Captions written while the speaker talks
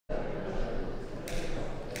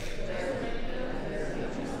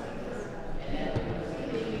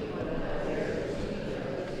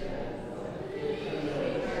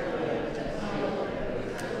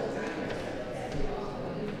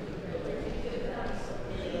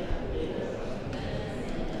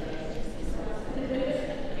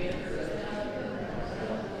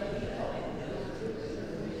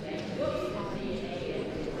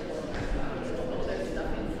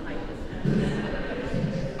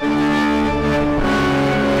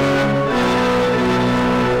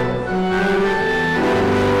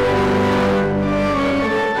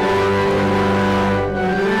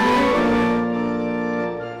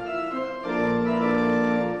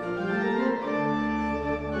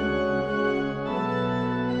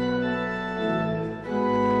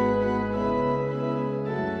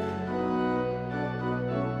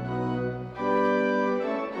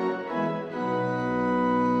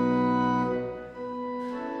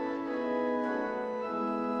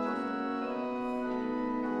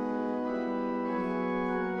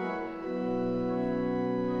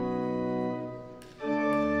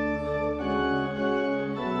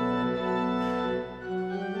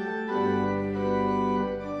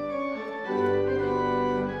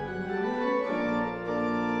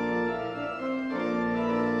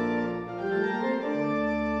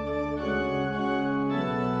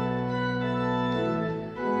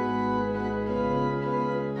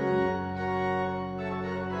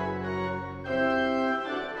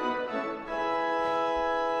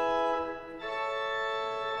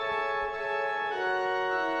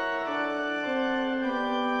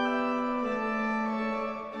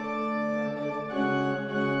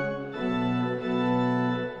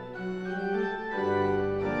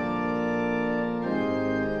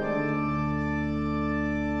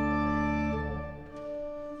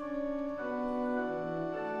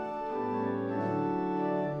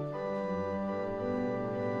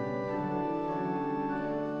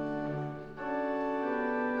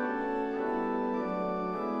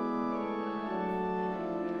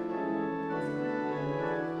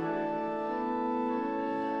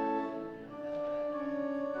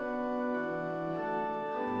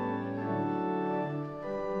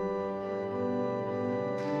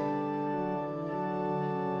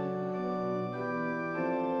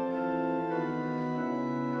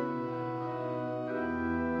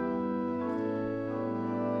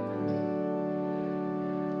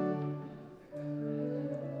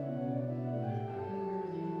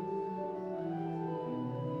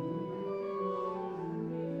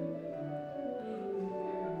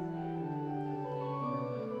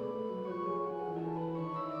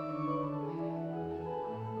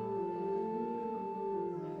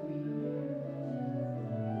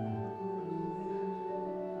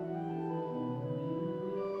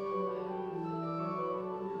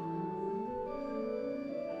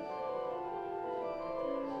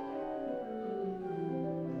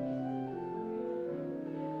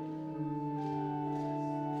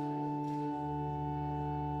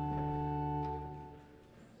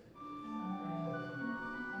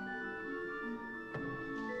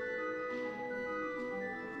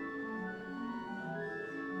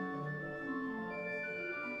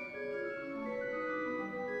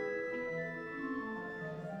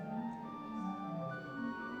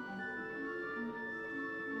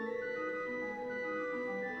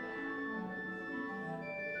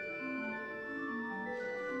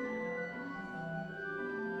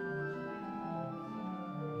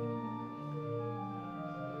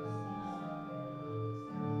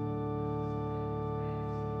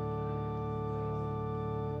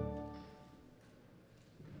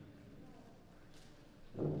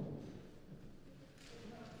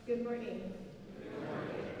Good morning.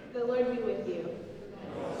 The Lord be with you.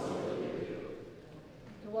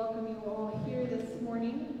 To welcome you all here this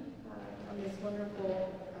morning on this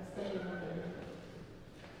wonderful Sunday morning.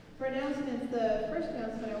 For announcements, the first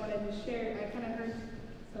announcement I wanted to share, I kind of heard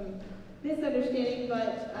some misunderstanding,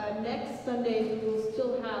 but next Sunday we will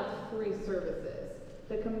still have 3 services.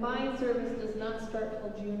 The combined service does not start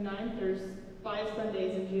till June 9th. There's 5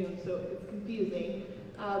 Sundays in June, so it's confusing.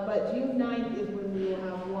 But June 9th is when we will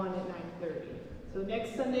have one at 9:30. So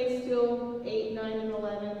next Sunday is still 8, 9, and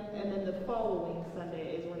 11, and then the following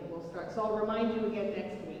Sunday is when it will start. So I'll remind you again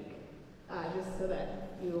next week, just so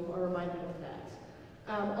that you are reminded of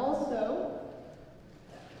that. Also,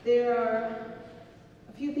 there are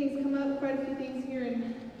a few things coming up, quite a few things here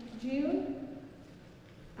in June.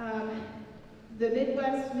 The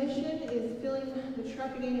Midwest Mission is filling the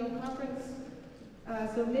Truckett Annual Conference.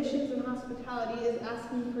 So Missions and Hospitality is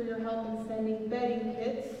asking for your help in sending bedding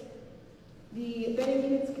kits. The bedding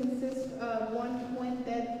kits consist of 1 twin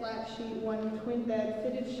bed flat sheet, 1 twin bed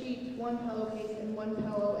fitted sheet, 1 pillowcase, and 1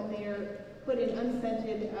 pillow, and they are put in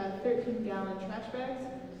unscented 13-gallon trash bags.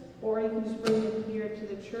 Or you can just bring them here to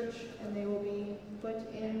the church, and they will be put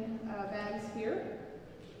in bags here.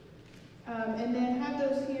 And then have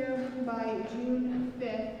those here by June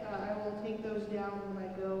 5th. I will take those down when I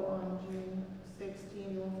go on June 6th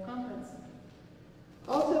annual conference.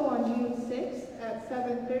 Also on June 6th at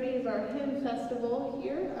 7:30 is our hymn festival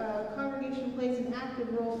here. Congregation plays an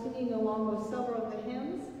active role singing along with several of the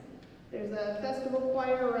hymns. There's a festival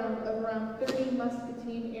choir of around 30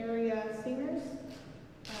 Muscatine area singers.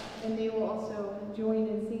 And they will also join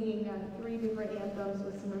in singing 3 different anthems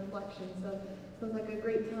with some reflections. So it sounds like a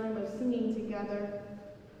great time of singing together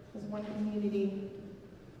as one community.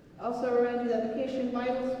 Also remind you that Vacation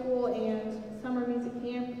Bible School and Summer Music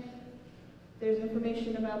Camp, there's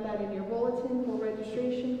information about that in your bulletin for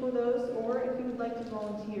registration for those, or if you would like to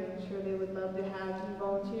volunteer, I'm sure they would love to have you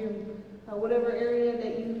volunteer in whatever area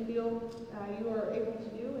that you feel you are able to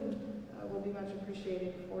do, and will be much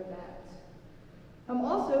appreciated for that.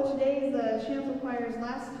 Also, today is the Chancel Choir's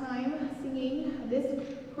last time singing this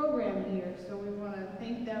program here, so we want to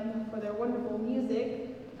thank them for their wonderful music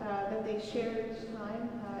that they share each time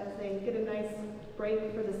as they get a nice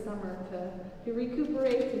break for the summer to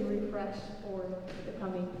recuperate and refresh for the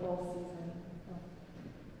coming fall season.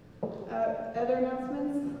 Other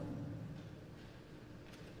announcements?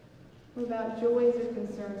 What about joys or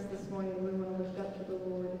concerns this morning we want to lift up to the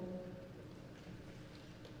Lord?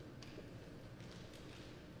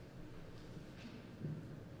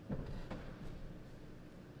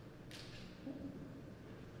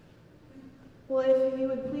 Well, if you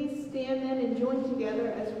would please stand then and join together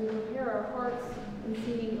as we prepare our hearts in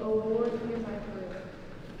singing, O Lord, hear my prayer.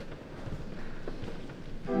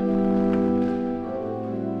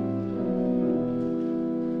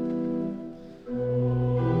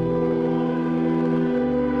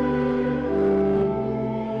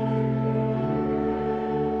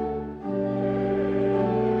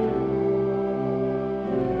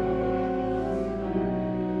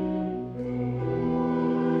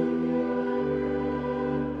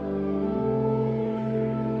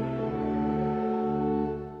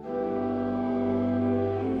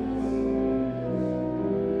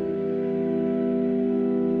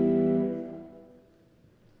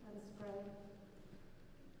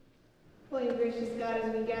 Gracious God,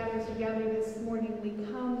 as we gather together this morning, we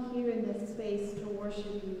come here in this space to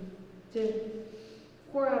worship you, to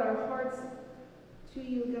pour out our hearts to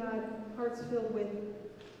you, God, hearts filled with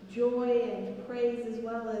joy and praise, as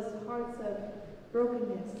well as hearts of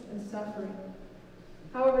brokenness and suffering.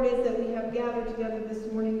 However it is that we have gathered together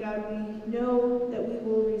this morning, God, we know that we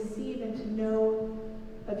will receive and to know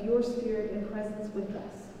of your Spirit and presence with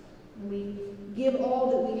us. And we give all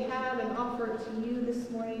that we have and offer it to you this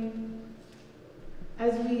morning,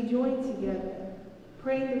 as we join together,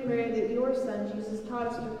 praying the prayer that your Son, Jesus, taught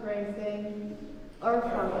us to pray, saying, Our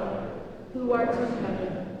Father, who art in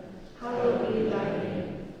heaven, hallowed be thy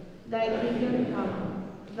name. Thy kingdom come,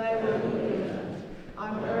 thy will be done,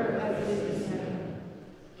 on earth as it is in heaven.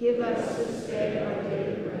 Give us this day our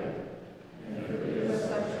daily bread, and forgive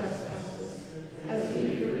us our trespasses, as we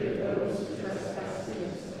forgive those who trespass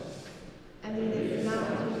against us. And lead us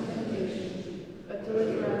not into temptation, but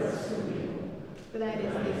deliver us from evil. For that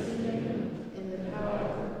is the kingdom, and the power,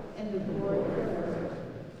 and the glory forever.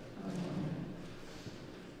 Amen.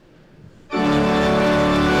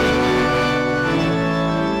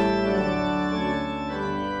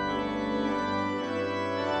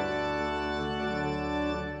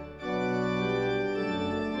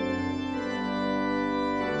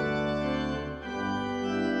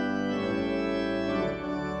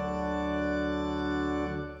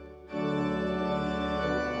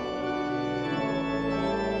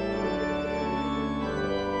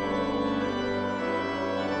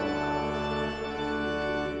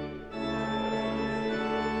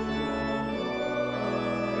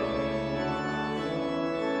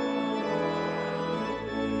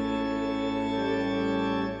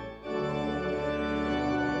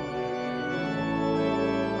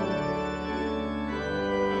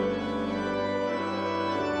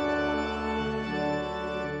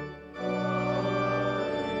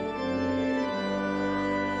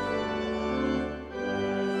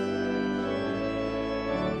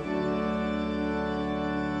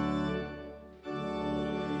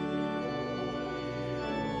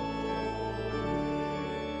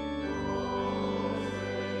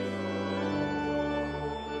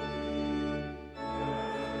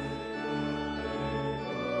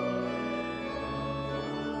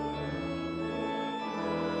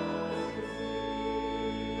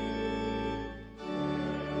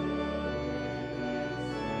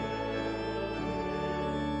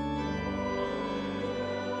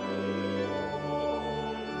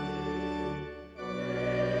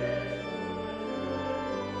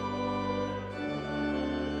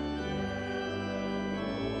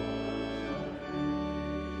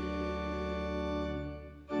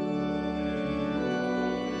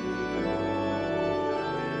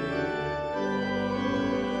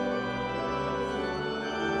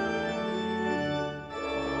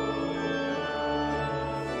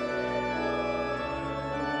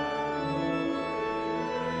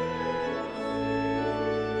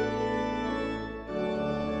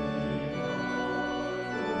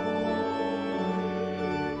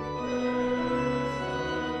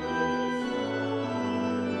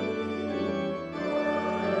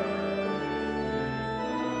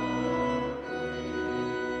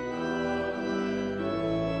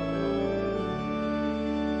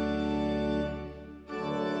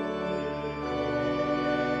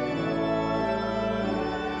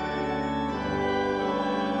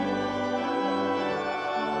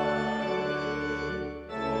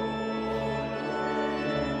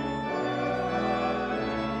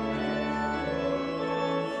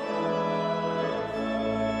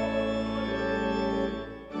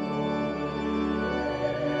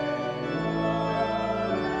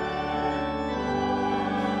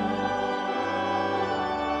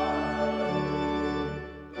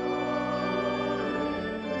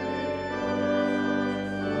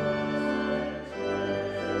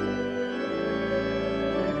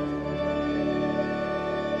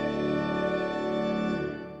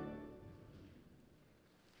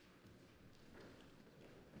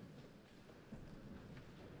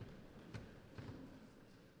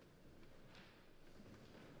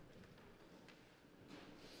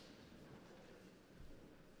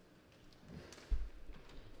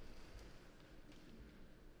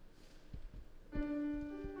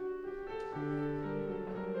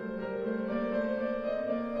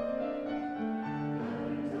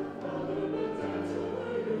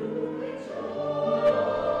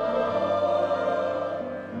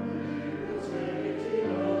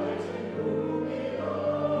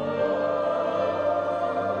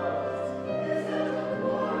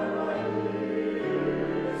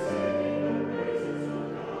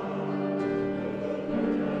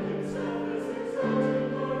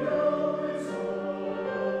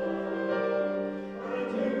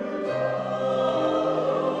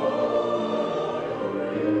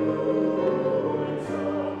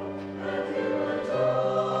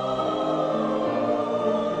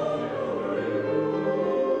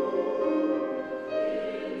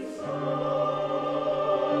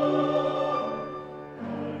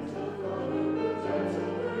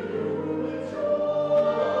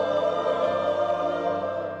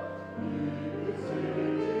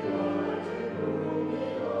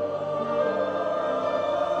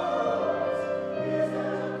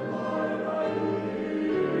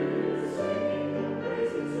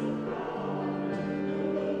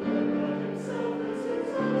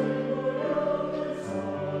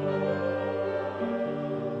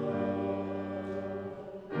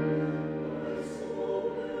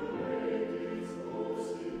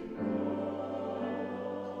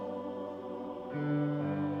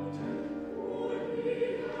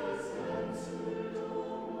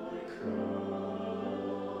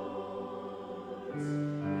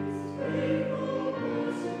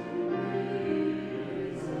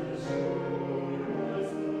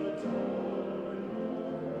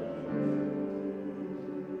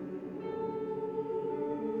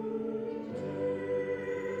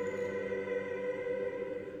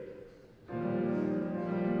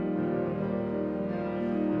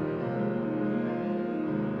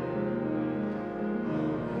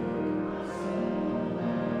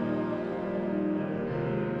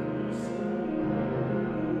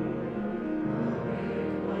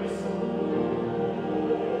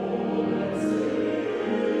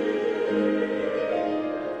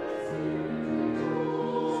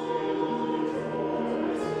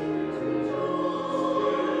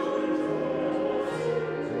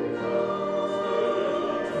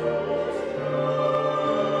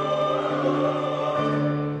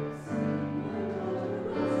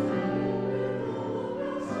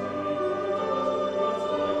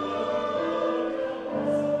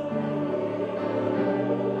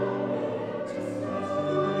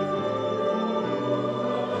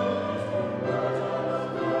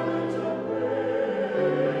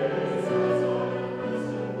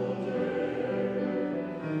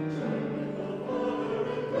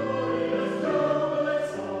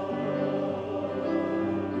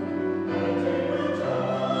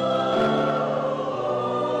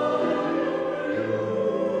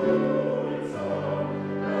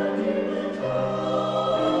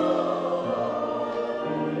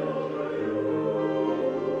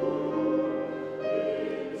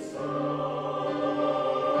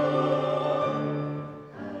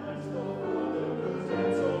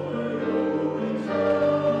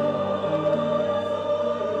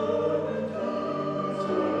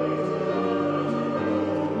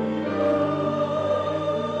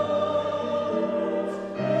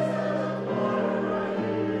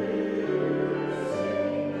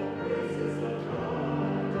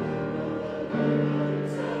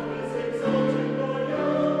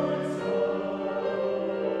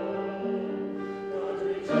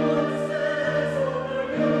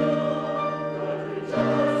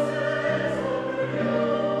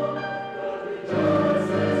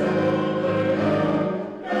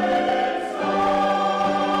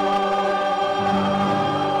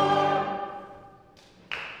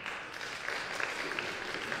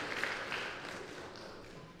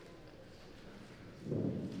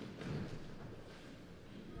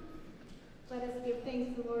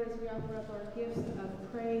 thanks to the Lord as we offer up our gifts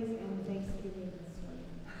of praise and thanksgiving this morning.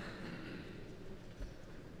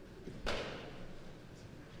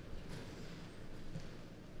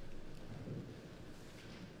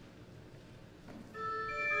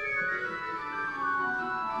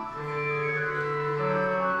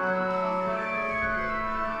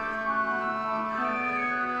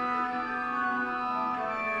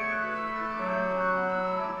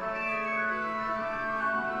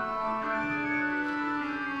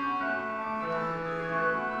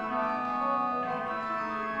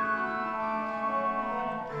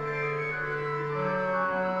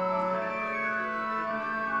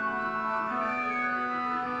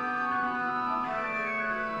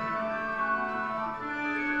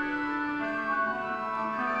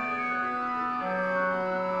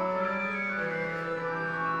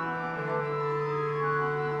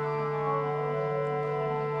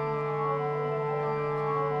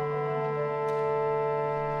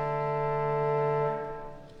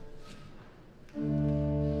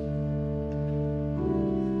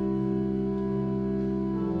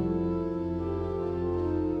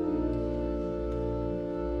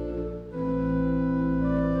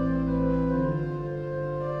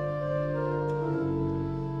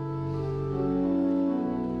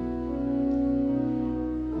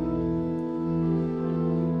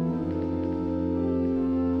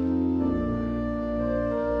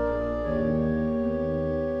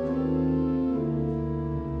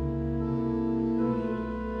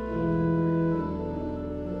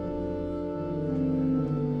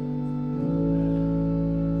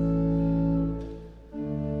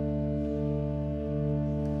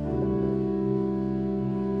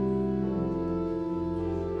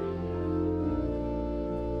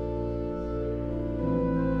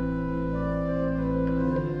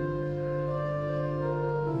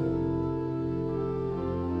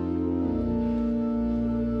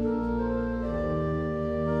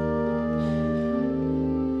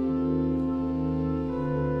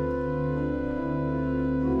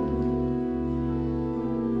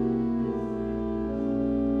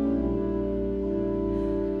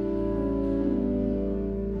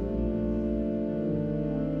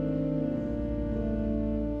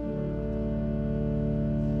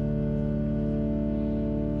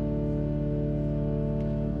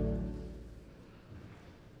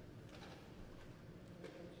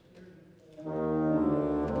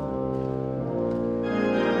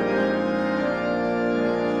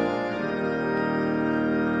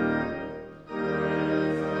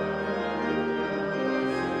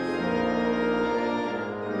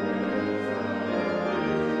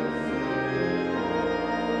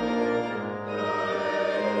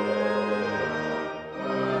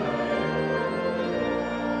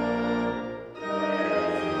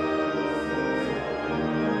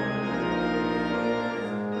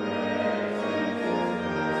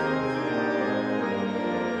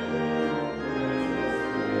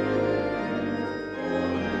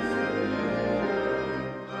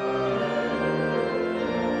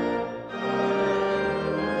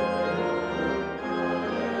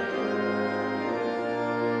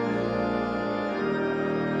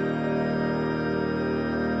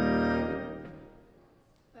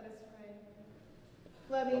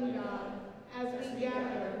 Loving God, as we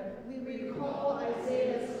gather, we recall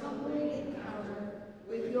Isaiah's humbling encounter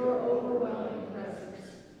with your overwhelming presence.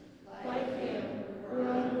 Like him, we're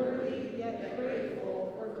unworthy yet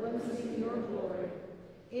grateful for glimpsing your glory.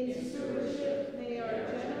 In stewardship, may our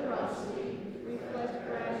generosity reflect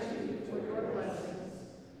gratitude for your blessings.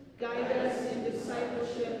 Guide us in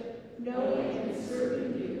discipleship, knowing and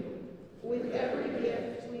serving you. With every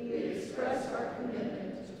gift, we express our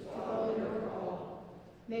commitment to follow your call.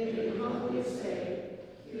 May we humbly say,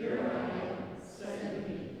 here I am, send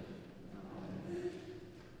me. Amen.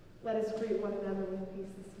 Let us greet one another with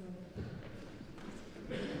peace this morning.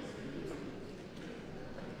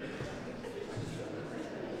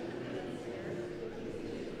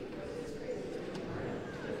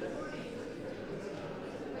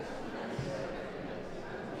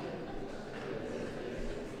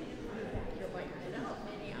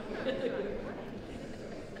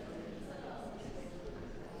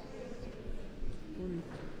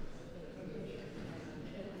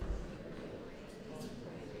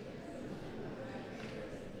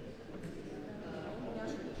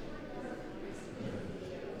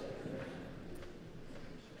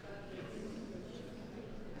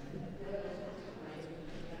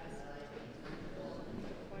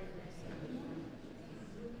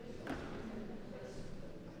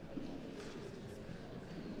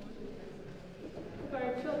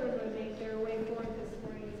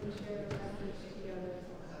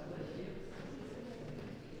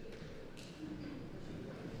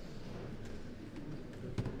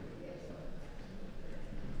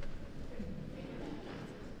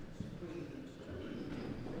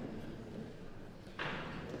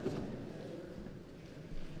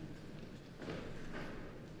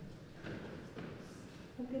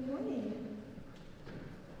 morning.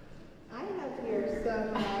 I have here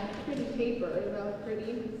some pretty paper. Well,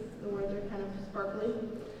 pretty. The words are kind of sparkly.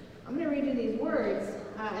 I'm going to read you these words,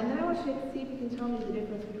 and then I want you to see if you can tell me the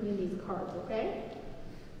difference between these cards, okay?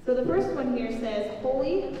 So the first one here says,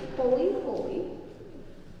 holy, holy, holy.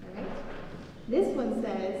 All right. This one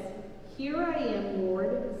says, here I am,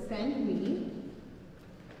 Lord, send me.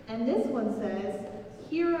 And this one says,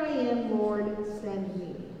 here I am, Lord, send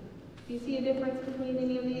me. Do you see a difference between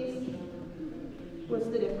any of these? What's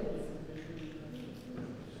the difference?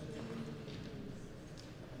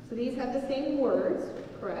 So these have the same words,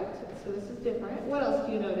 correct? So this is different. What else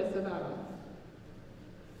do you notice about them?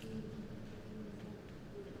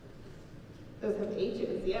 Those have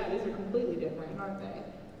H's. Yeah, these are completely different, aren't they?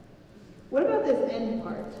 What about this end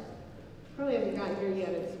part? Probably haven't gotten here yet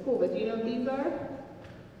at school, but do you know what these are?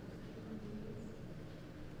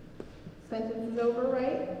 Sentence is over,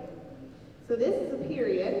 right? So this is a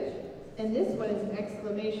period, and this one is an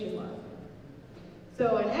exclamation mark.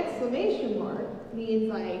 So an exclamation mark means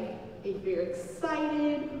like if you're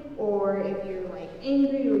excited, or if you're like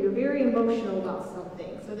angry, or you're very emotional about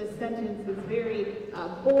something. So this sentence is very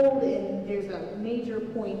bold, and there's a major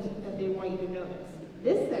point that they want you to notice.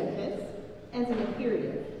 This sentence ends in a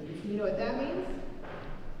period. You know what that means?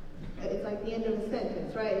 It's like the end of a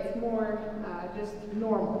sentence, right? It's more just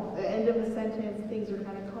normal. The end of a sentence, things are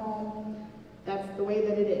kind of calm. That's the way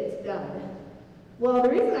that it is, done. Well, the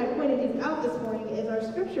reason I pointed these out this morning is our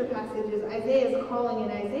scripture passage is Isaiah's calling,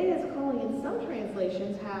 and Isaiah's calling in some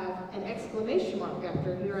translations have an exclamation mark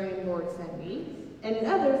after, here I am, Lord, send me. And in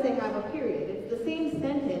others, they have a period. It's the same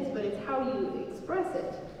sentence, but it's how you express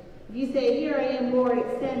it. If you say, here I am, Lord,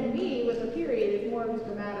 send me, with a period, it's more just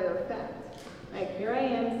a matter of fact. Like, here I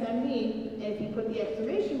am, send me. And if you put the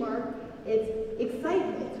exclamation mark, it's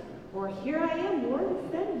excitement. Or, here I am, Lord,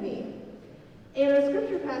 send me. And our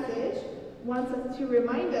scripture passage wants us to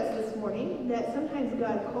remind us this morning that sometimes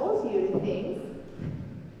God calls you to things.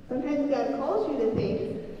 Sometimes God calls you to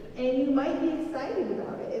things, and you might be excited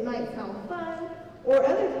about it. It might sound fun. Or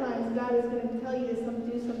other times, God is going to tell you to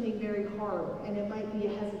do something very hard, and it might be a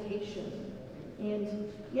hesitation. And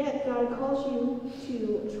yet, God calls you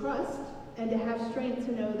to trust and to have strength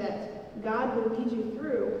to know that God will lead you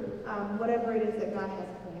through whatever it is that God has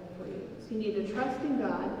planned for you. So you need to trust in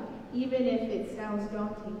God, even if it sounds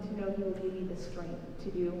daunting, to know He will give you the strength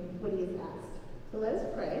to do what He has asked. So let us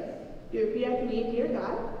pray. You repeat after me. Dear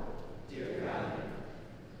God,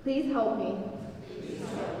 please help me,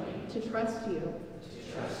 to trust you,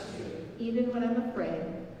 even when I'm afraid,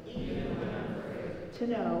 to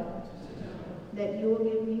know that you will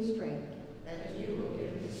give me strength.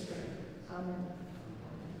 Amen.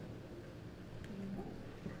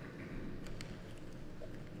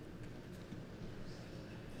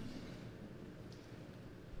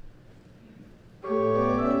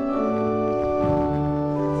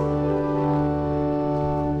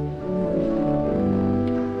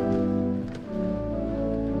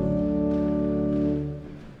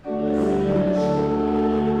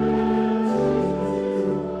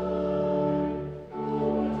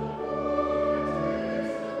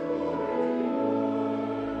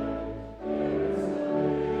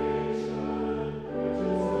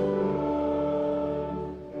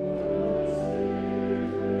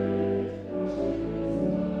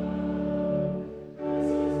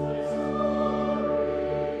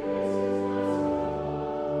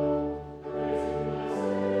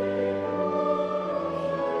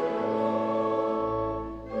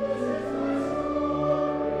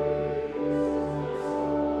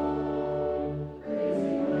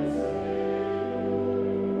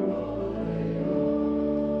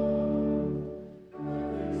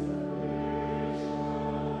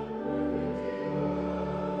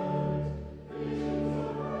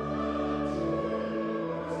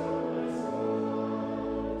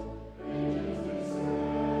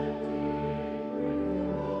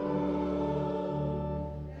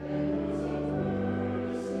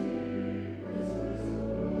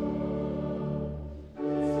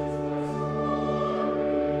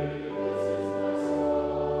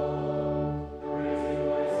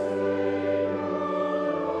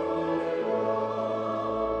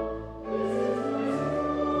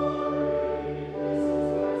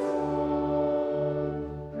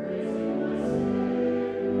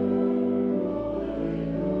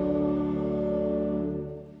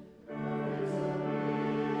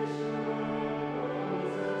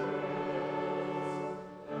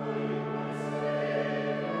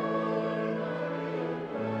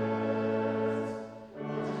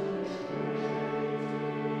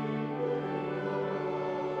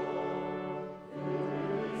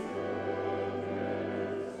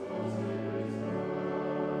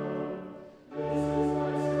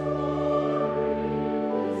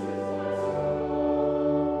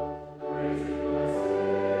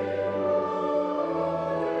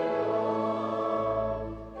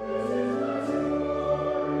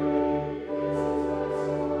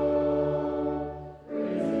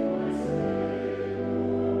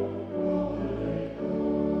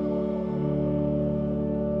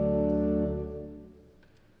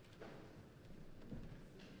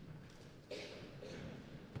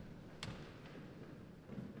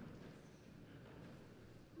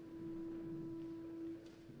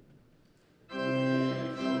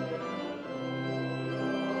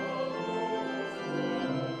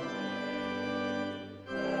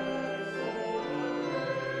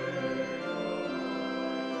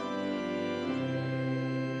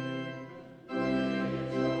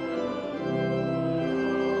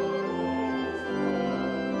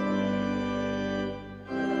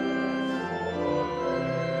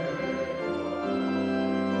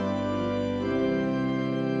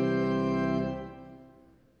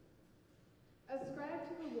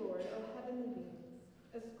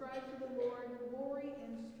 Ascribe to the Lord glory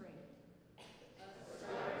and strength.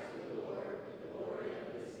 Ascribe to the Lord the glory of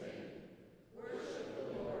his name. Worship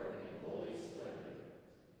the Lord in holy splendor.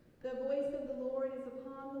 The voice of the Lord is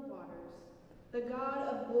upon the waters. The God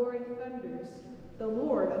of glory thunders, the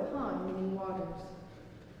Lord upon many waters.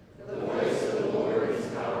 The voice of the Lord is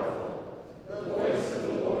powerful. The voice of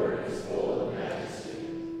the Lord is full of majesty.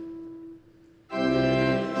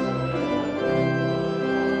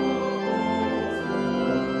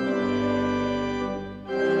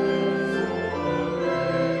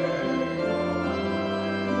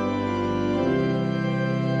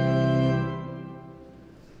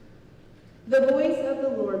 The voice of the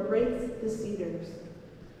Lord breaks the cedars.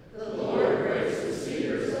 The Lord breaks the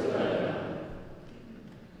cedars of Lebanon.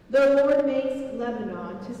 The Lord makes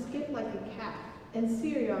Lebanon to skip like a calf, and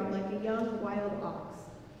Syrian like a young wild ox.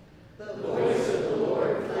 The voice of the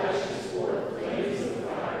Lord flashes forth flames of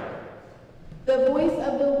fire. The voice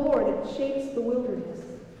of the Lord shakes the wilderness.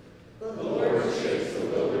 The Lord shakes the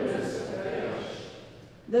wilderness of Kadesh.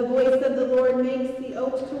 The voice of the Lord makes the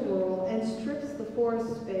oaks to whirl and strips the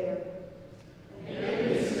forests bare. And in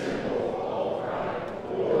his temple all cry,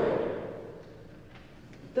 Lord.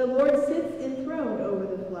 The Lord sits enthroned over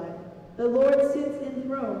the flood. The Lord sits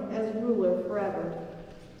enthroned as ruler forever.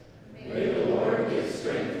 May the Lord give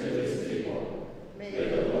strength to his people. May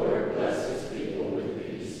the Lord bless his people with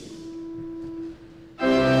peace.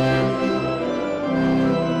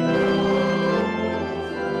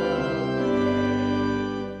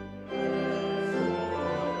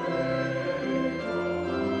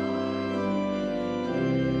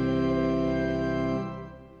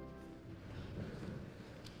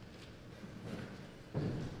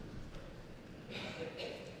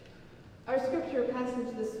 Our scripture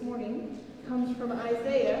passage this morning comes from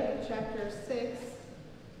Isaiah chapter 6,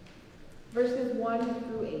 verses 1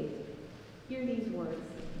 through 8. Hear these words.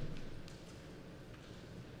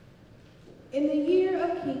 In the year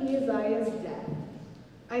of King Uzziah's death,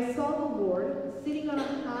 I saw the Lord sitting on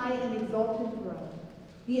a high and exalted throne,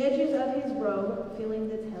 the edges of his robe filling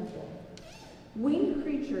the temple. Winged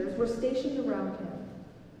creatures were stationed around him.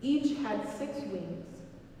 Each had 6 wings.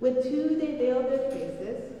 With 2 they veiled their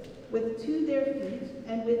faces, with 2 their feet,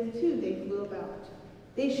 and with 2 they flew about.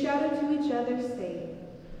 They shouted to each other, saying,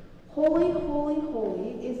 Holy, holy,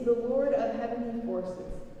 holy is the Lord of heavenly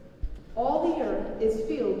forces. All the earth is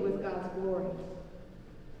filled with God's glory.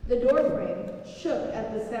 The doorframe shook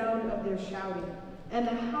at the sound of their shouting, and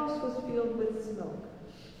the house was filled with smoke.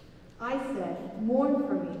 I said, Mourn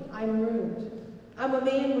for me, I'm ruined. I'm a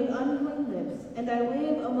man with unclean lips, and I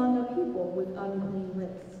live among a people with unclean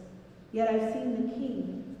lips. Yet I've seen the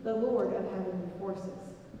King, the Lord of heavenly forces.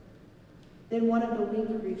 Then one of the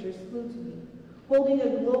winged creatures flew to me, holding a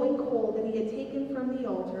glowing coal that he had taken from the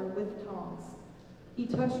altar with tongs. He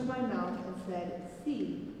touched my mouth and said,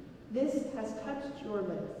 See, this has touched your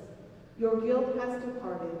lips. Your guilt has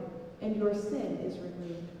departed, and your sin is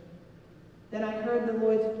removed. Then I heard the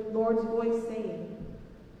Lord's voice saying,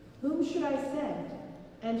 Whom should I send,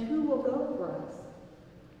 and who will go for us?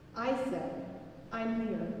 I said, I'm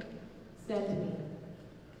here. Send me.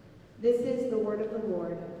 This is the word of the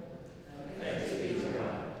Lord. Thanks be to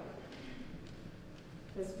God.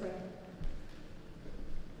 Let's pray.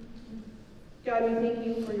 God, we thank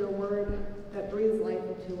you for your word that breathes life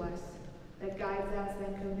into us, that guides us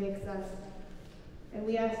and convicts us. And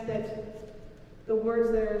we ask that the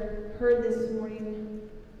words that are heard this morning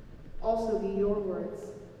also be your words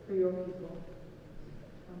for your people.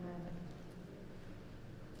 Amen.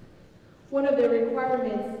 One of the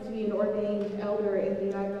requirements to be an ordained elder in the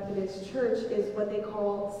United Methodist Church is what they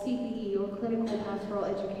call CPE, or Clinical Pastoral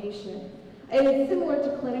Education. And it's similar to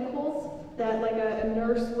clinicals that like a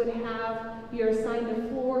nurse would have. You're assigned a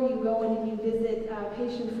floor, you go in and you visit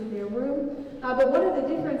patients in their room. But one of the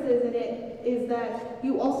differences in it is that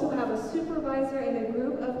you also have a supervisor and a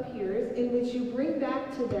group of peers in which you bring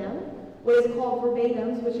back to them what is called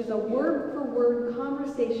verbatims, which is a word-for-word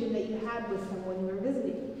conversation that you had with someone you were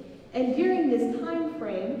visiting. And during this time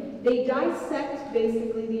frame, they dissect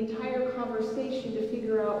basically the entire conversation to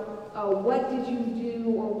figure out what did you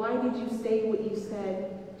do or why did you say what you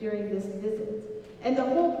said during this visit. And the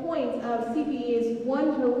whole point of CPE is,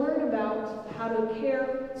 one, to learn about how to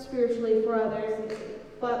care spiritually for others,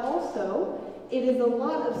 but also it is a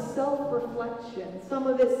lot of self-reflection, some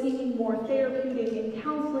of it seeming more therapeutic in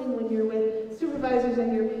counseling when you're with supervisors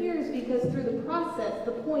and your peers, because through the process,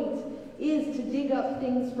 the point is to dig up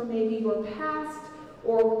things from maybe your past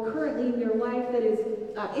or currently in your life that is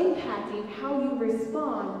impacting how you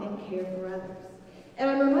respond and care for others. And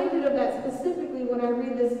I'm reminded of that specifically when I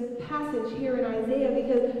read this passage here in Isaiah,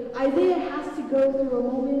 because Isaiah has to go through a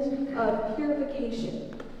moment of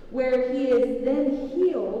purification, where he is then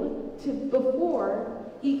healed before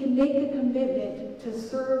he can make the commitment to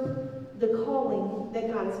serve the calling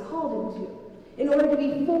that God has called him to. In order to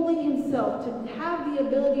be fully himself, to have the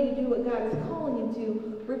ability to do what God is calling him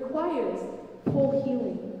to, requires full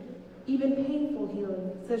healing, even painful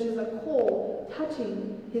healing, such as a coal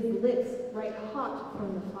touching his lips right hot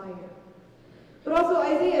from the fire. But also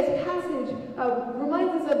Isaiah's passage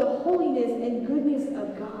reminds us of the holiness and goodness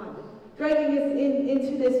of God, driving us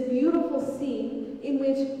into this beautiful scene in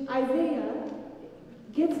which Isaiah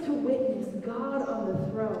gets to witness God on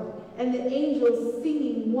the throne and the angels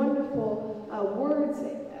singing wonderful words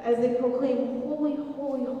as they proclaim, "Holy,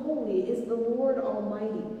 holy, holy is the Lord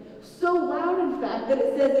Almighty." So loud, in fact, that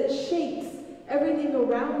it says it shakes everything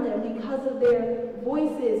around them because of their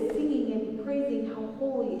voices singing and praising how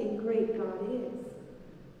holy and great God is.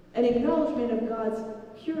 An acknowledgement of God's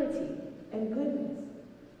purity and goodness.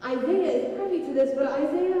 Isaiah is privy to this, but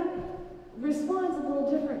Isaiah responds a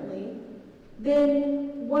little differently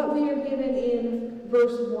than what we are given in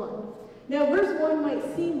verse 1. Now, verse 1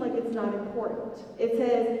 might seem like it's not important. It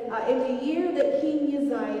says, in the year that King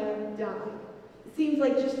Uzziah died. It seems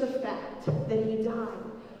like just the fact that he died.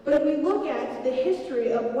 But if we look at the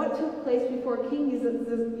history of what took place before King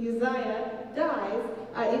Uzziah dies,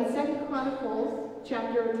 in 2 Chronicles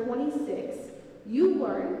chapter 26, you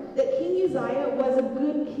learn that King Uzziah was a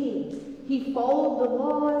good king. He followed the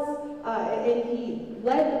laws, and he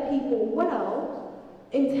led the people well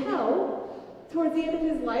until towards the end of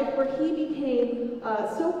his life, where he became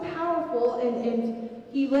so powerful and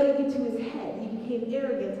he let it get to his head. He became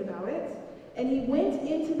arrogant about it. And he went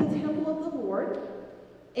into the temple of the Lord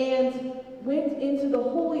and went into the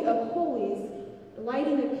Holy of Holies,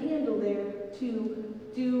 lighting a candle there to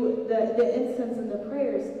do the incense and the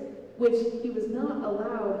prayers, which he was not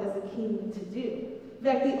allowed as a king to do. In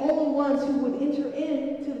fact, the only ones who would enter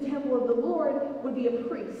into the temple of the Lord would be a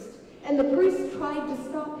priest. And the priests tried to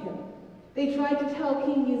stop him. They tried to tell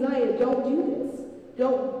King Uzziah, don't do this.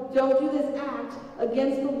 Don't do this act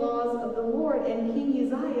against the laws of the Lord. And King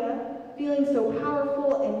Uzziah, feeling so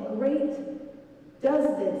powerful and great, does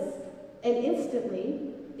this and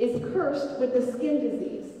instantly is cursed with the skin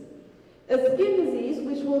disease. A skin disease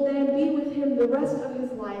which will then be with him the rest of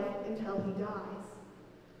his life until he dies.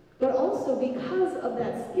 But also because of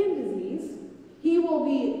that skin disease, he will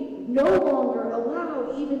be no longer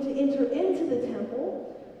allowed even to enter into the temple.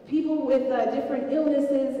 People with different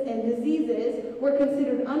illnesses and diseases were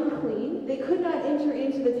considered unclean. They could not enter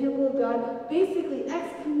into the temple of God, basically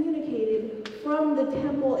excommunicated from the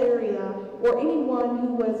temple area or anyone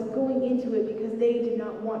who was going into it because they did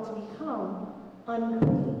not want to become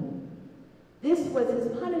unclean. This was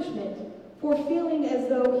his punishment for feeling as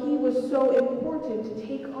though he was so important to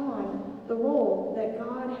take on the role that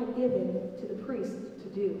God had given to the priest to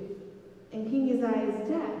do. And King Uzziah's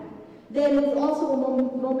death then was also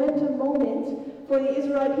a momentum moment for the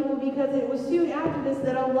Israelite people, because it was soon after this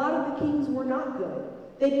that a lot of the kings were not good.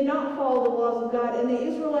 They did not follow the laws of God, and the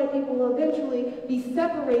Israelite people will eventually be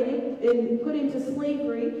separated and put into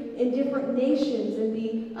slavery in different nations and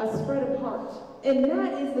be spread apart. And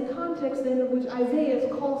that is the context then of which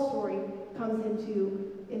Isaiah's call story comes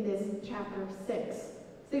into in this chapter 6.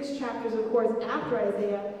 6 chapters, of course, after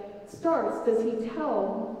Isaiah starts does he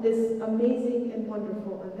tell this amazing and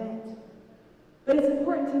wonderful event. But it's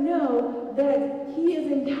important to know that he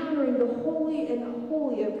is encountering the holy and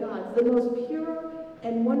holy of God, the most pure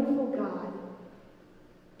and wonderful God.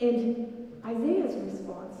 And Isaiah's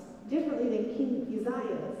response, differently than King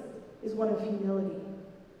Uzziah's, is one of humility.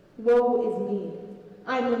 Woe is me.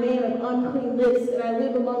 I am a man of unclean lips, and I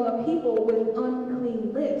live among a people with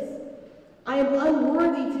unclean lips. I am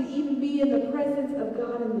unworthy to even be in the presence of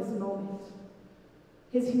God in this moment.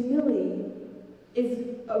 His humility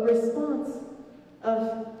is a response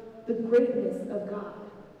of the greatness of God.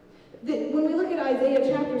 When we look at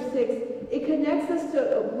Isaiah chapter 6, it connects us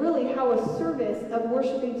to really how a service of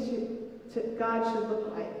worshiping to God should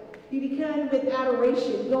look like. You begin with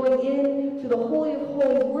adoration, going into the Holy of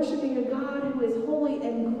Holies, worshiping a God who is holy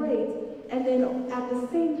and great, and then at the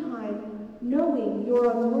same time, knowing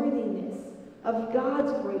your unworthiness of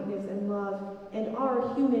God's greatness and love and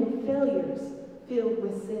our human failures filled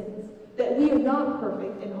with sins. That we are not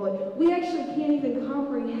perfect and holy. We actually can't even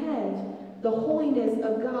comprehend the holiness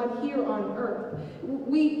of God here on earth.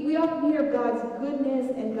 We often hear of God's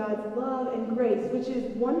goodness and God's love and grace, which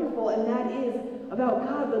is wonderful, and that is about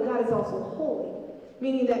God, but God is also holy.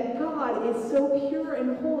 Meaning that God is so pure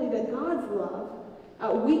and holy that God's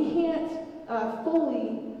love, we can't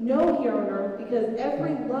fully know here on earth, because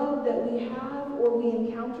every love that we have or we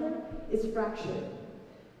encounter is fractured.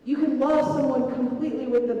 You can love someone completely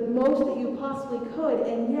with the most that you possibly could,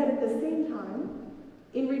 and yet at the same time,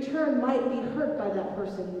 in return, might be hurt by that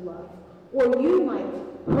person you love. Or you might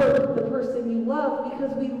hurt the person you love,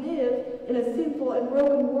 because we live in a sinful and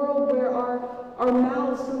broken world where our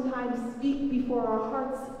mouths sometimes speak before our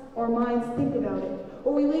hearts or minds think about it.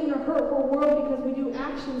 Or we live in a hurtful world because we do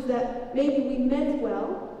actions that maybe we meant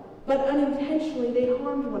well, but unintentionally they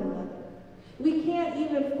harmed one another. We can't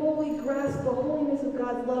even fully grasp the holiness of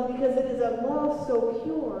God's love, because it is a love so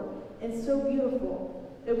pure and so beautiful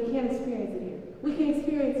that we can't experience it here. We can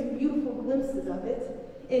experience beautiful glimpses of it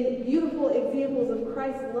and beautiful examples of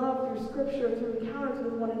Christ's love through Scripture, through encounters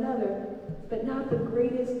with one another, but not the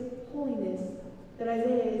greatest holiness that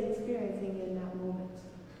Isaiah is experiencing in that moment.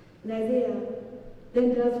 And Isaiah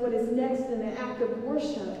then does what is next in an act of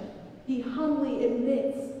worship. He humbly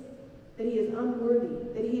admits that he is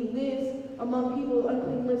unworthy, that he lives among people with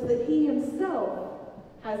unclean lips, that he himself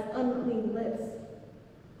has unclean lips.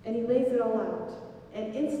 And he lays it all out.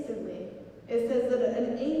 And instantly, it says that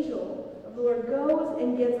an angel of the Lord goes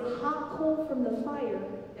and gets a hot coal from the fire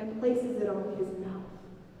and places it on his mouth.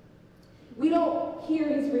 We don't hear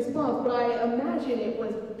his response, but I imagine it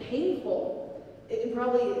was painful. It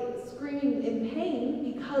probably screaming in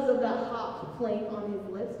pain because of that hot flame on his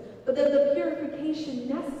lips, but that the purification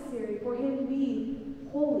necessary for him to be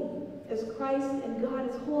holy as Christ and God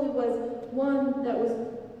is holy was one that was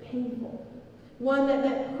painful. One that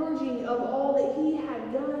meant purging of all that he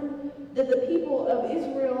had done, that the people of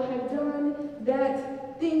Israel had done,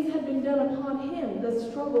 that things had been done upon him, the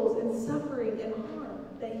struggles and suffering and harm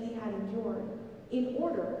that he had endured, in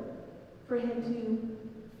order for him to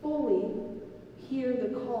fully hear the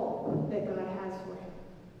call that God has for him.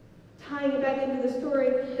 Tying it back into the story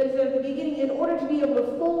that is at the beginning, in order to be able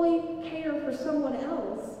to fully care for someone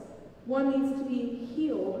else, one needs to be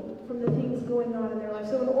healed from the things going on in their life.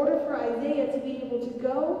 So in order for Isaiah to be able to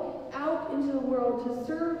go out into the world to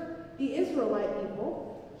serve the Israelite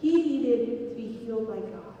people, he needed to be healed by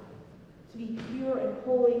God, to be pure and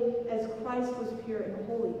holy as Christ was pure and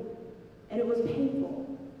holy. And it was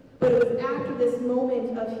painful. But it was after this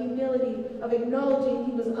moment of humility, of acknowledging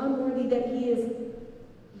he was unworthy, that he is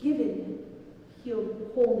given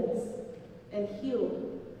healed wholeness and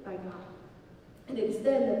healed by God. And it is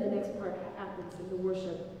then that the next part happens in the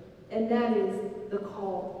worship, and that is the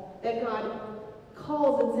call. That God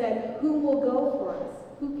calls and said, "Whom will go for us?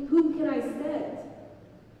 Whom can I send?"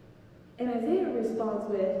 And Isaiah responds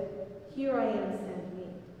with, "Here I am, send me."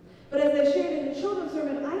 But as I shared in the children's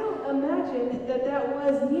sermon, I don't imagine that that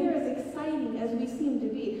was near as exciting as we seem to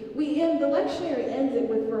be. The lectionary ends it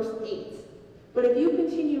with verse 8. But if you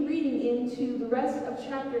continue reading into the rest of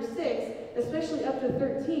chapter 6, especially up to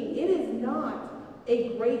 13, it is not a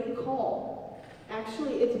great call.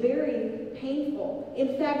 Actually, it's very painful. In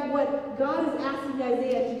fact, what God is asking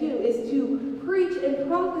Isaiah to do is to preach and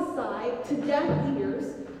prophesy to deaf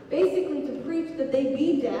ears, basically to preach that they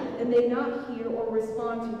be deaf and they not hear or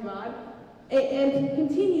respond to God, and to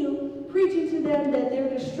continue preaching to them that their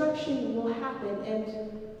destruction will happen, and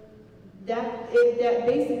that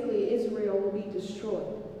basically Israel will be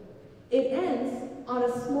destroyed. It ends on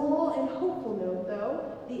a small and hopeful note, though,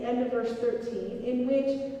 the end of verse 13, in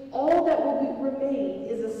which all that will remain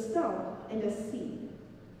is a stump and a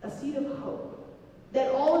seed of hope.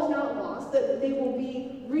 That all is not lost, that they will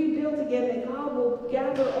be rebuilt again, that God will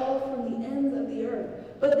gather all from the ends of the earth.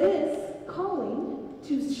 But this calling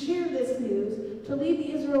to share this news, to lead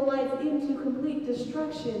the Israelites into complete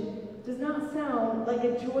destruction, does not sound like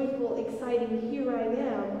a joyful, exciting, "Here I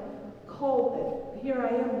am," call, "Here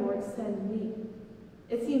I am, Lord, send me."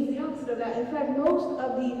 It seems the opposite of that. In fact, most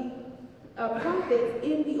of the prophets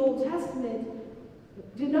in the Old Testament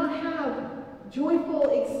did not have joyful,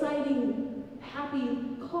 exciting,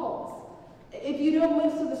 happy calls. If you know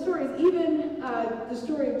most of the stories, even the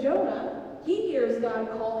story of Jonah, he hears God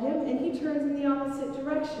call him and he turns in the opposite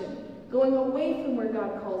direction, going away from where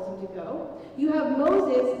God calls him to go. You have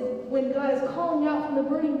Moses, when God is calling out from the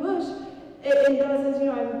burning bush, and God says,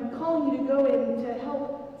 "I'm calling you to go and to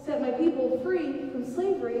help set my people free from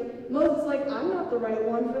slavery." Moses is like, "I'm not the right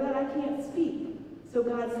one for that. I can't speak." So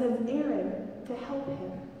God sends Aaron to help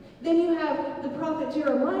him. Then you have the prophet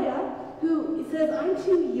Jeremiah, who says, "I'm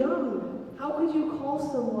too young. How could you call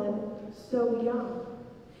someone so young?"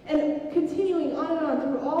 And continuing on and on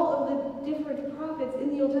through all of the different prophets in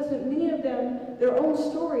the Old Testament, many of them, their own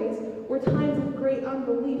stories, were times of great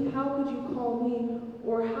unbelief. How could you call me?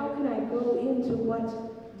 Or how can I go into what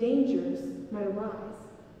dangers might arise?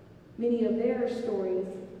 Many of their stories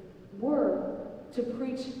were to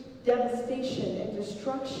preach devastation and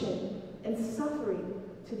destruction and suffering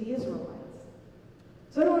to the Israelites.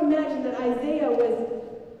 So I don't imagine that Isaiah was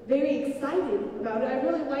very excited about it. I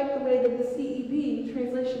really like the way that the CEB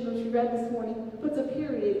translation, which we read this morning, puts a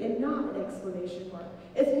period and not an exclamation mark.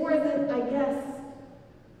 It's more than, I guess,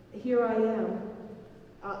 here I am.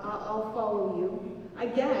 I'll follow you. I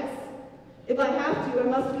guess. If I have to, I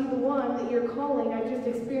must be the one that you're calling. I've just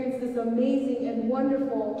experienced this amazing and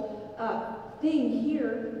wonderful thing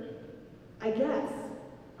here. I guess.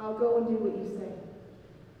 I'll go and do what you say.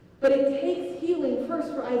 But it takes healing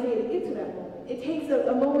first for Isaiah to get to that moment. It takes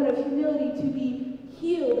a moment of humility to be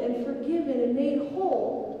healed and forgiven and made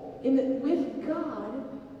whole with God,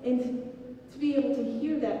 and to be able to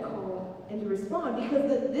hear that call and to respond.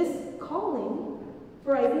 Because this calling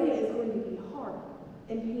for Isaiah is going to be hard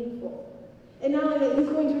and painful. And now he's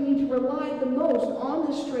going to need to rely the most on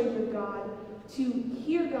the strength of God to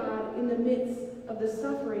hear God in the midst of the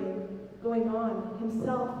suffering going on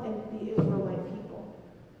himself and the Israelite people.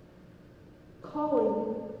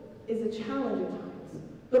 Calling is a challenge at times,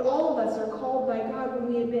 but all of us are called by God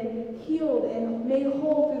when we have been healed and made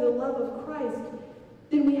whole through the love of Christ.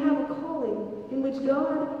 Then we have a calling in which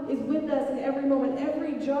God is with us in every moment.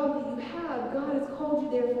 Every job that you have, God has called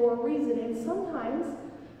you there for a reason. And sometimes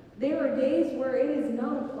there are days where it is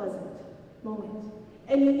not a pleasant moment.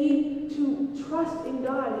 And you need to trust in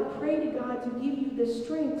God and pray to God to give you the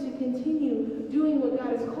strength to continue doing what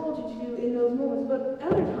God has called you to do in those moments. But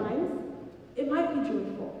other times, it might be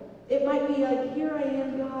joyful. It might be like, here I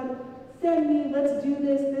am, God, send me, let's do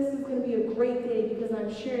this. This is going to be a great day because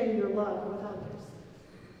I'm sharing your love with others.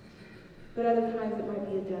 But other times it might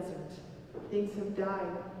be a desert. Things have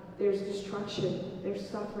died. There's destruction. There's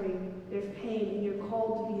suffering. There's pain. And you're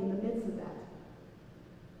called to be in the midst of that.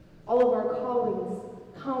 All of our callings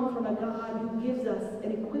come from a God who gives us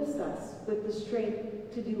and equips us with the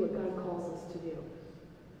strength to do what God calls us to do.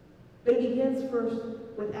 But it begins first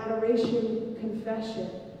with adoration, confession,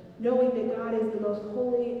 knowing that God is the most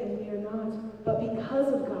holy and we are not. But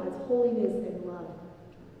because of God's holiness and love,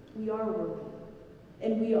 we are worthy.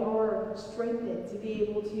 And we are strengthened to be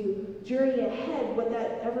able to journey ahead,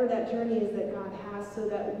 whatever that journey is that God has, so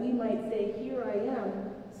that we might say, here I am,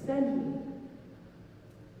 send me.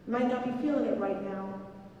 Might not be feeling it right now,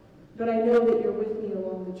 but I know that you're with me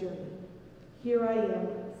along the journey. Here I am,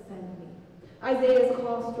 send me. Isaiah's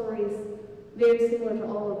call story is very similar to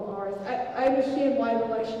all of ours. I understand why the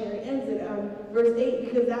lectionary ends at verse 8,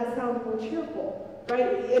 because that sounds more cheerful, right?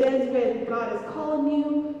 It ends with, God is calling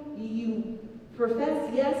you, you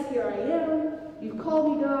profess, yes, here I am, you've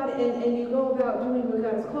called me, God, and you go about doing what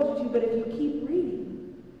God has called you to. But if you keep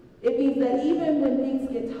reading, it means that even when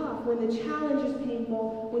things get tough, when the challenge is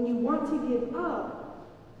painful, when you want to give up,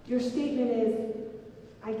 your statement is,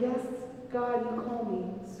 I guess, God, you call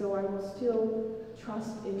me, so I will still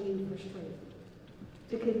trust in you for strength.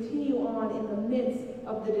 To continue on in the midst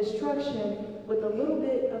of the destruction with a little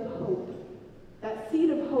bit of hope. That seed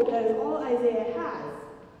of hope, that is all Isaiah has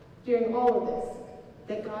during all of this.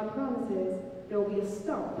 That God promises there will be a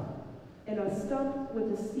stump, and a stump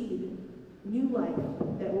with a seed, new life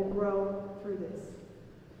that will grow through this.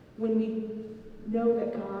 When we know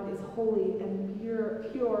that God is holy and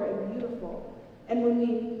pure and beautiful, and when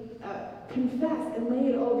we confess and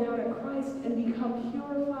lay it all down at Christ and become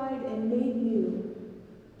purified and made new,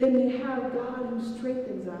 then we have God who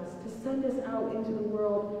strengthens us to send us out into the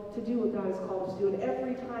world to do what God has called us to do. And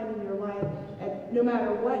every time in your life, no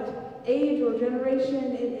matter what age or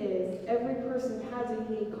generation it is, every person has a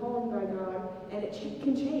unique calling by God, and it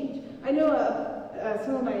can change. I know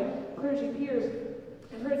some of my clergy peers,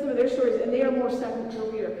 I've heard some of their stories, and they are more second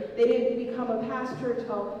career. They didn't become a pastor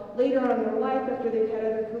until later on in their life after they've had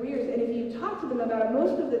other careers. And if you talk to them about it,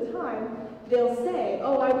 most of the time, they'll say,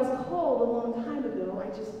 oh, I was called a long time ago,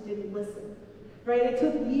 I just didn't listen. Right? It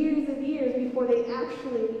took years and years before they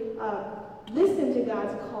actually listened to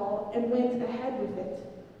God's call and went ahead with it.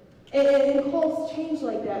 And calls change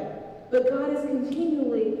like that. But God is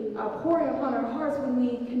continually pouring upon our hearts when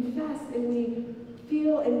we confess and we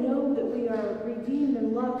feel and know that we are redeemed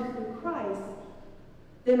and loved through Christ.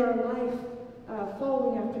 Then our life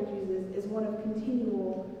following after Jesus is one of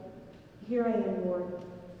continual, here I am, Lord.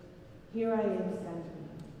 Here I am, send me.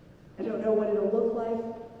 I don't know what it'll look like,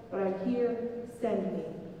 but I'm here, send me.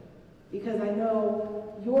 Because I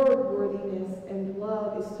know your worthiness and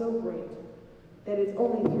love is so great that it's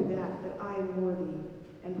only through that I am worthy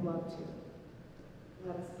and loved to.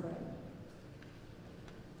 Let us pray.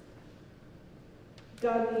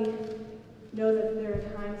 God, we know that there are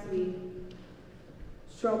times we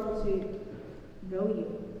struggle to know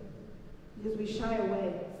you because we shy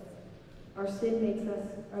away. Our sin makes us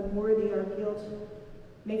unworthy. Our guilt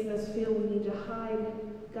makes us feel we need to hide,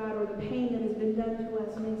 God, or the pain that has been done to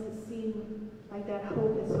us makes it seem like that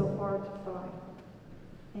hope is so hard to find.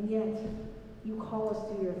 And yet, you call us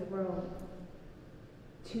to your throne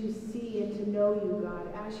to see and to know you, God,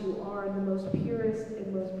 as you are in the most purest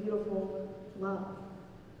and most beautiful love.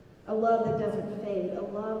 A love that doesn't fade, a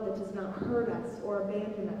love that does not hurt us or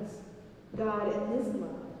abandon us. God, and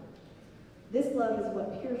this love is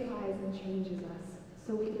what purifies and changes us,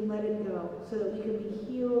 so we can let it go, so that we can be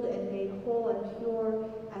healed and made whole and pure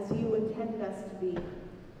as you intended us to be.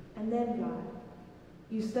 And then, God,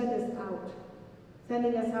 you send us out,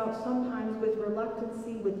 sending us out sometimes with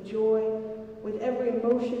reluctancy, with joy, with every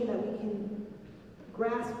emotion that we can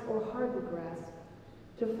grasp or hardly grasp,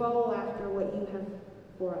 to follow after what you have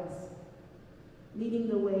for us. Leading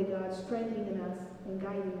the way, God, strengthening us and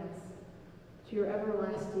guiding us to your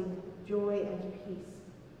everlasting joy and peace.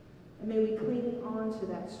 And may we cling on to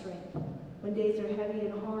that strength when days are heavy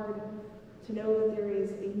and hard, to know that there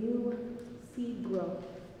is a new seed growth,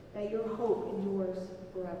 that your hope endures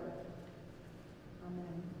forever.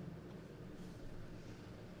 Amen.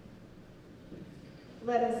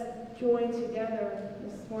 Let us join together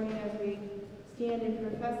this morning as we stand in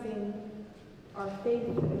professing our faith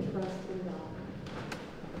and trust in God.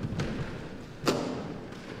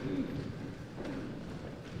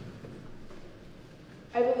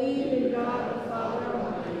 I believe in God the Father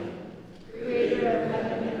Almighty, creator of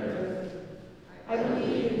heaven and earth. I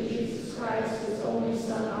believe in Jesus Christ, his only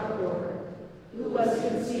Son, our Lord, who was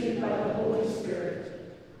conceived by the Holy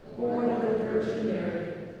Spirit, born of the Virgin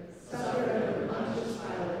Mary, suffered under Pontius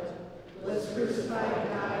Pilate, was crucified,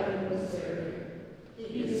 died, and was buried.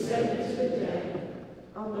 He descended to the dead.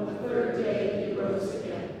 On the third day he rose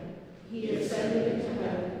again. He ascended into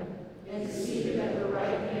heaven and is seated at the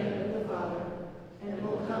right hand of the Father, and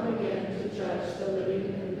will come again to judge the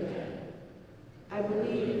living and the dead. I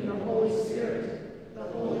believe in the Holy Spirit, the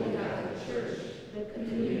Holy Catholic Church, the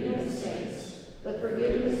communion of saints, the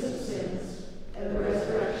forgiveness of sins, and the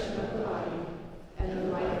resurrection of the body, and the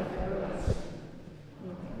life everlasting.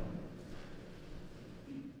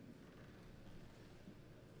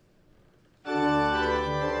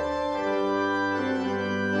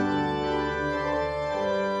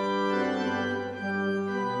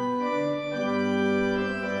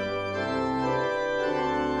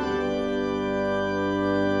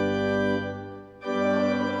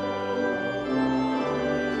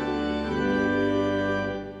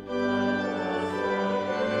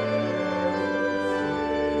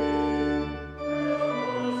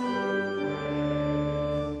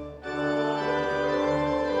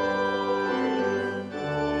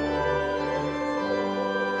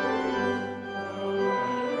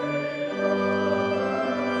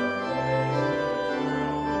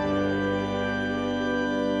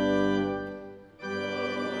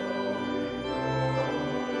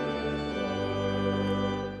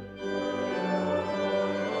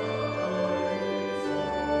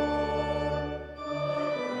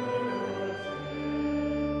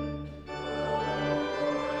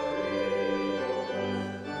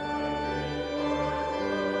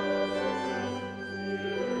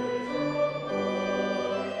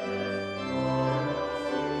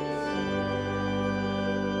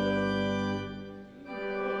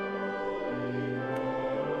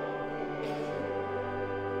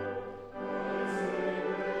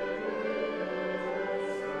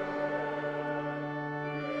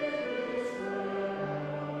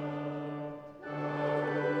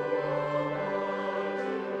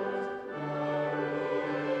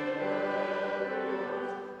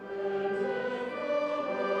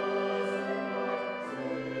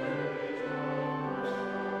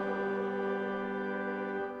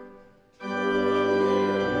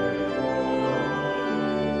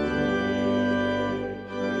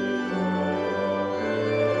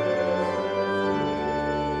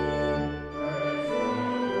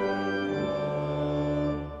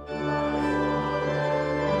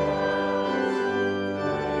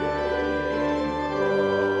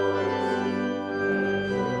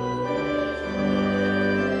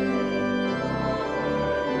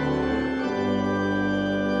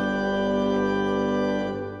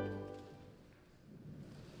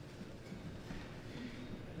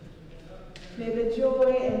 May the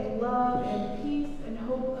joy and love and peace and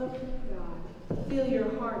hope of God fill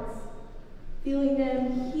your hearts, feeling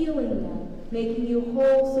them, healing them, making you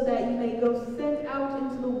whole so that you may go sent out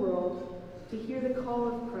into the world to hear the call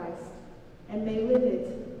of Christ and may live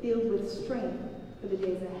it filled with strength for the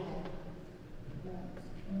days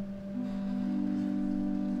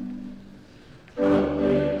ahead.